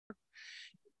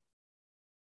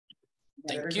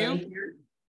Thank you.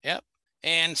 Yep.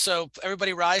 And so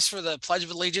everybody rise for the Pledge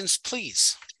of Allegiance,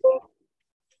 please.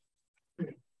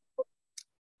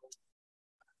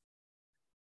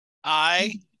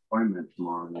 I. Appointment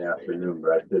tomorrow in the afternoon,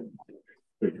 but I did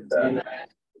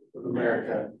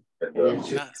America,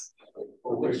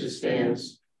 for which it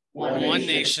stands, one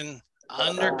nation,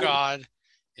 under God,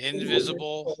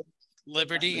 indivisible,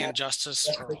 liberty and justice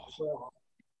for all.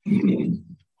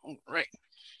 All right.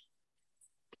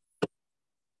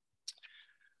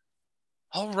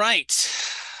 All right.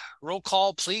 Roll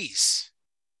call, please.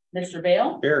 Mr.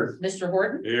 Bale? Here. Mr.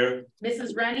 Horton? Here.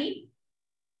 Mrs. Rennie?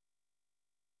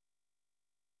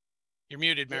 You're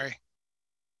muted, Mary.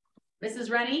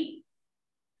 Mrs. Rennie?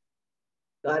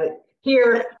 Got it.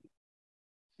 Here.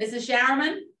 Mrs.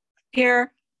 Showerman?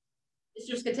 Here.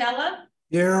 Mr. Scatella?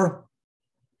 Here.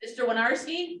 Mr.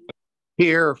 Winarski?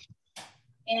 Here.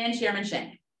 And Chairman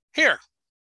Schenk. Here.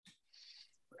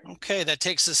 Okay, that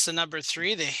takes us to number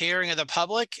 3, the hearing of the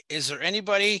public. Is there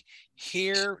anybody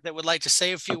here that would like to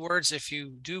say a few words? If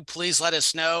you do, please let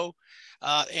us know.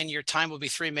 And your time will be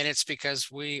 3 minutes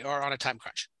because we are on a time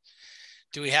crunch.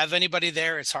 Do we have anybody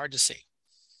there? It's hard to see.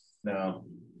 No.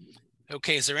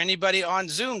 Okay, is there anybody on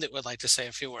Zoom that would like to say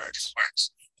a few words?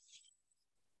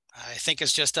 I think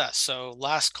it's just us. So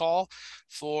last call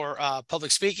for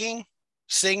public speaking.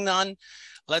 Seeing none,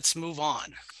 let's move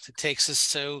on. It takes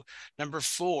us to number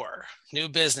 4, new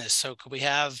business. So could we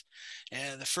have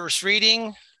the first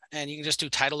reading, and you can just do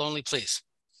title only, please.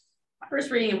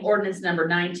 First reading of ordinance number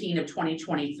 19 of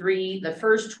 2023, the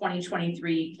first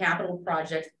 2023 capital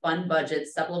project fund budget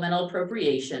supplemental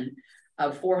appropriation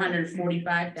of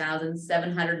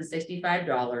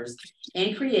 $445,765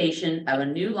 and creation of a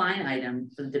new line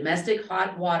item for the domestic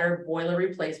hot water boiler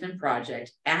replacement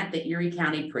project at the Erie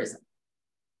County Prison.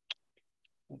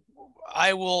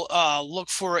 I will look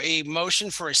for a motion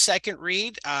for a second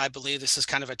read. I believe this is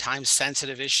kind of a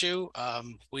time-sensitive issue.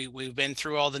 We've been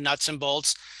through all the nuts and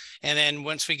bolts. And then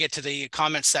once we get to the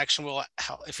comment section, we'll,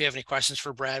 if you have any questions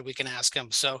for Brad, we can ask him.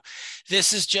 So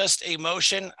this is just a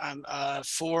motion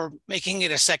for making it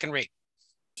a second read.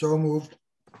 So moved.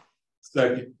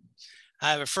 Second.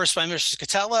 I have a first by Mr.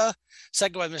 Scatella,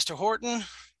 second by Mr. Horton.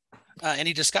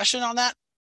 Any discussion on that?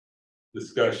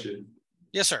 Discussion.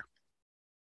 Yes, sir.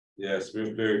 Yes,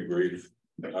 we're very brief.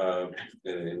 And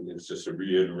it's just a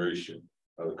reiteration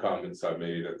of the comments I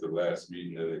made at the last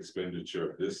meeting, an expenditure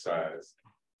of this size.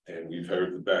 And we've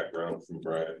heard the background from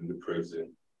Brad in the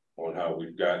prison on how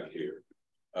we've gotten here.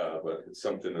 But it's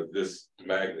something of this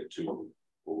magnitude where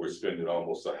we're spending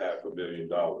almost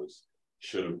 $500,000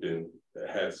 should have been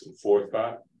had some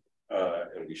forethought,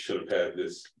 and we should have had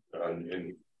this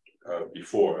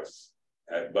before us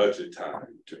at budget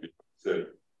time to be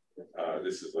considered.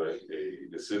 This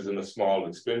isn't a small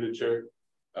expenditure,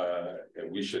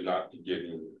 and we should not be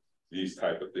getting these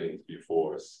type of things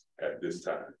before us at this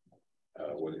time.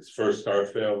 When it's first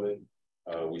start failing,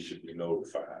 we should be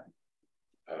notified.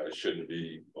 It shouldn't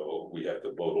be, oh, we have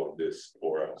to vote on this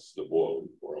or else the boiler,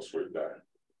 or else we're done.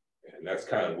 And that's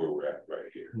kind of where we're at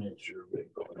right here. In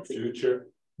the future,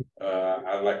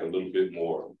 I'd like a little bit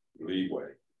more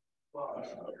leeway or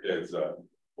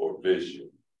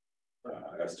vision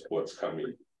as to what's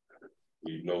coming.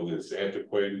 We know that it's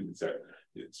antiquated.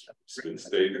 It's been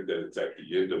stated that it's at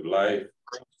the end of life.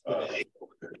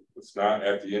 It's not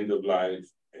at the end of life,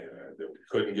 and that we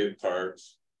couldn't get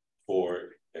parts for it.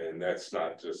 And that's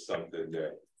not just something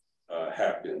that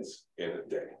happens in a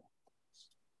day.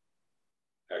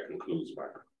 That concludes my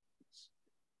comments.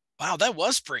 Wow, that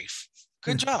was brief.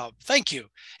 Good job. Thank you.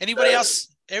 Anybody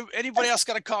else? Anybody else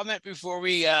got a comment before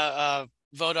we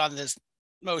vote on this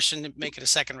motion to make it a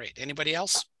second read? Anybody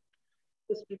else?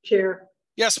 Mr. Chair.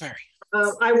 Yes, Mary.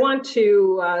 I want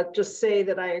to just say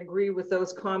that I agree with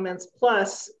those comments.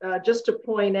 Plus, just to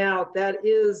point out, that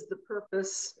is the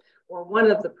purpose, or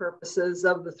one of the purposes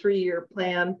of the 3-year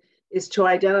plan, is to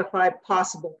identify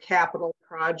possible capital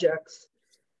projects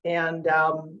and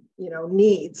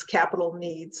capital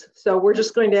needs. So we're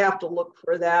just going to have to look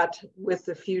for that with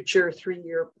the future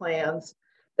 3-year plans,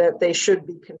 that they should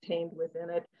be contained within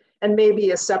it, and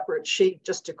maybe a separate sheet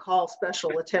just to call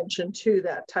special attention to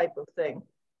that type of thing.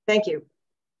 Thank you.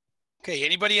 Okay,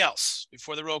 anybody else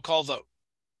before the roll call vote?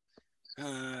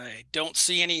 I don't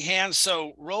see any hands,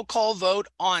 so roll call vote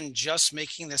on just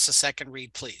making this a second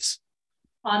read, please.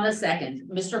 On the second,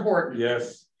 Mr. Horton.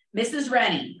 Yes. Mrs.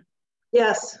 Rennie.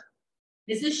 Yes.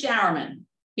 Mrs. Showerman.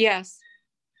 Yes.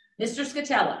 Mr.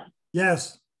 Scatella.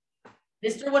 Yes.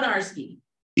 Mr. Winarski.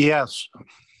 Yes.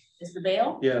 Mr.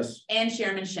 Bale. Yes. And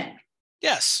Chairman Schenk.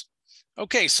 Yes.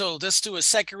 Okay, so let's do a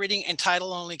second reading and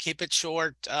title only, keep it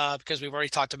short, because we've already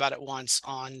talked about it once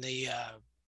on the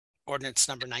ordinance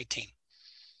number 19.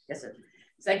 Yes, sir.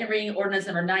 Second reading ordinance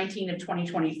number 19 of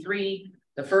 2023.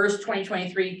 The first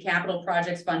 2023 capital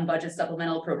projects fund budget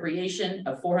supplemental appropriation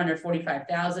of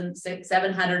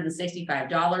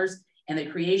 $445,765 and the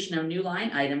creation of new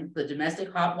line item, the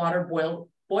domestic hot water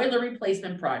boiler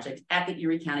replacement project at the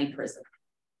Erie County Prison.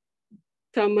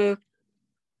 So moved.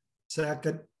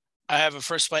 Second. I have a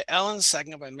first by Ellen,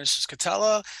 second by Mrs.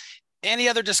 Catella. Any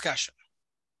other discussion?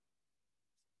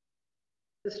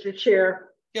 Mr.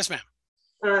 Chair. Yes, ma'am.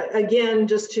 Again,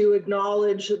 just to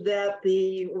acknowledge that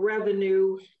the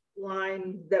revenue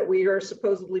line that we are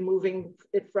supposedly moving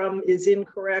it from is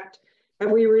incorrect. Have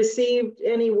we received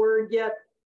any word yet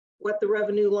what the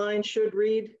revenue line should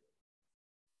read?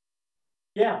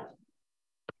 Yeah.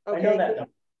 Okay. I know that.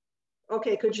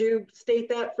 Okay, could you state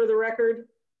that for the record?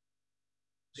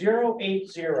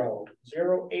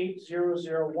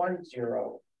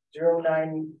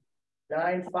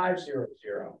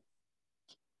 080-08010-099-500.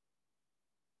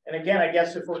 And again, I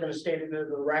guess if we're going to state it into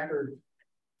the record,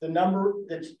 the number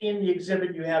that's in the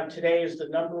exhibit you have today is the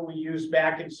number we used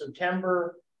back in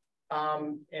September.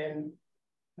 And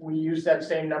we used that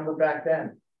same number back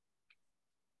then.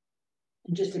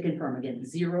 And just to confirm again,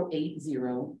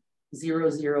 080-0080.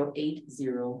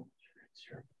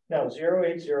 No,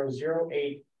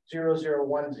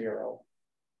 080-080-0010.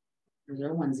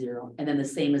 010, and then the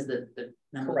same as the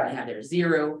number that I have there,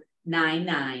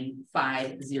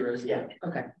 099-500. Yeah.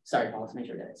 Okay, sorry, Paul, let's make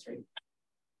sure that it's straight.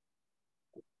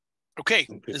 Okay,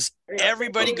 is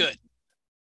everybody good?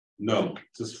 No,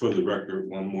 just for the record,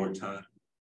 one more time,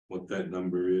 what that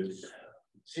number is.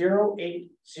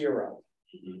 080-08-0010.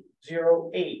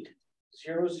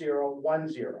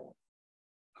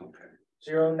 Okay.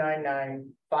 099-500.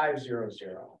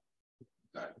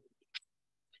 Got it.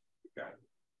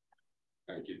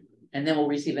 Thank you. And then we'll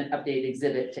receive an updated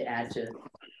exhibit to add to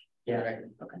the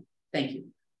record. Okay, thank you.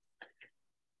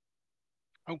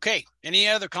 Okay, any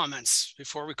other comments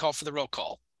before we call for the roll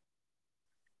call?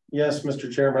 Yes,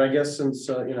 Mr. Chairman, I guess since,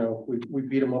 you know, we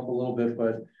beat them up a little bit,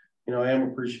 but, you know, I am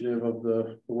appreciative of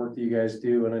the work that you guys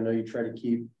do. And I know you try to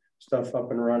keep stuff up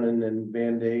and running and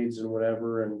Band-Aids and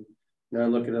whatever. And, you know, I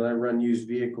look at it, I run used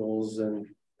vehicles and,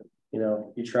 you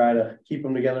know, you try to keep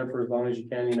them together for as long as you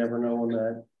can. You never know when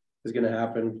that is going to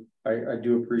happen. I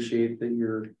do appreciate that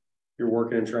you're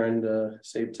working and trying to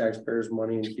save taxpayers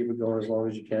money and keep it going as long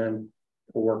as you can.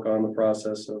 We'll work on the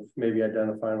process of maybe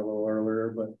identifying a little earlier,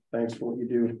 but thanks for what you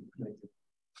do.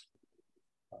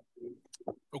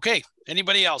 Okay,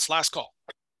 anybody else? Last call.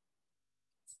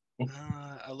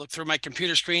 I look through my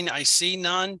computer screen. I see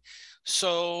none.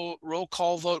 So roll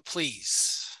call vote,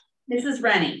 please. Mrs.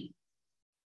 Rennie.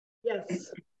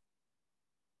 Yes.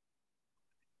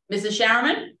 Mrs.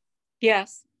 Showerman.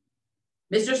 Yes.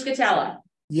 Mr. Scatella.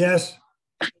 Yes.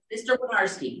 Mr.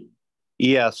 Winarski.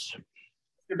 Yes.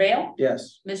 Mr. Bale.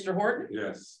 Yes. Mr. Horton.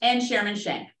 Yes. And Chairman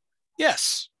Shank.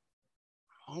 Yes.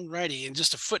 All righty. And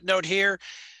just a footnote here,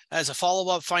 as a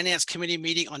follow-up Finance Committee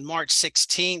meeting on March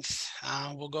 16th,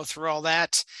 we'll go through all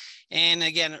that. And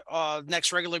again,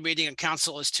 next regular meeting in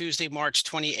council is Tuesday, March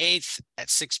 28th at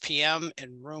 6 p.m.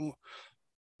 in room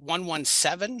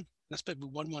 117. That's maybe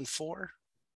 114.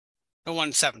 No,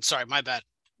 117. Sorry, my bad.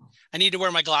 I need to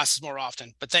wear my glasses more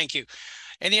often, but thank you.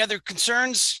 Any other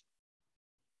concerns?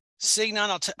 Seeing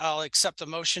none, I'll accept the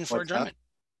motion for adjournment.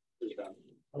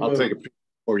 I'll take a picture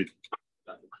for you.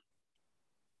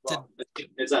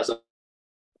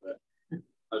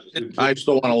 I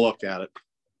still want to look at it.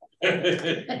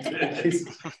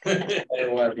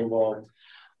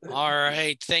 All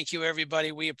right. Thank you,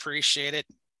 everybody. We appreciate it.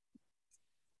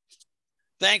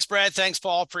 Thanks, Brad. Thanks,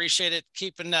 Paul. Appreciate it.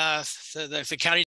 Keeping the county